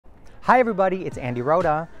Hi everybody, it's Andy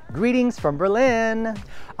Roda. Greetings from Berlin.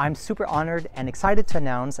 I'm super honored and excited to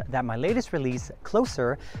announce that my latest release,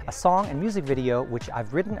 Closer, a song and music video which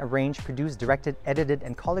I've written, arranged, produced, directed, edited,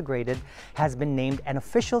 and color graded, has been named an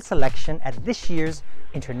official selection at this year's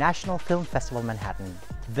International Film Festival Manhattan.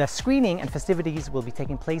 The screening and festivities will be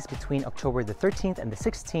taking place between October the 13th and the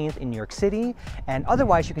 16th in New York City, and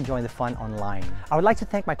otherwise you can join the fun online. I would like to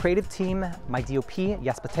thank my creative team, my DOP,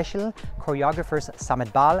 Jasper Teschel, choreographers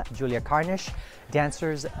Samet Bal, Julia Karnish,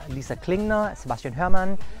 dancers Lisa Klingner, Sebastian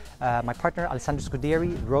Hörmann, my partner Alessandro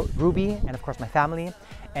Scuderi, Ruby, and of course my family.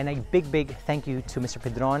 And a big thank you to Mr.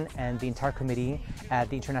 Pedron and the entire committee at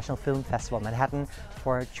the International Film Festival Manhattan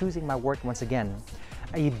for choosing my work once again.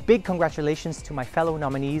 A big congratulations to my fellow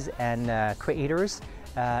nominees and creators,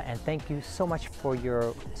 and thank you so much for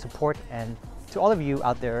your support, and to all of you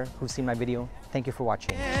out there who've seen my video, thank you for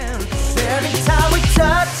watching. Every time we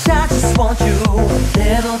touch, I just want you a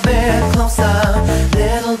little bit closer,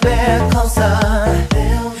 little bit closer.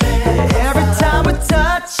 Every time we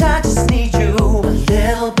touch, I just need you a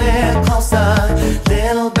little bit closer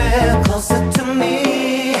to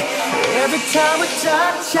me. Every time we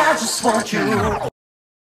touch, I just want you.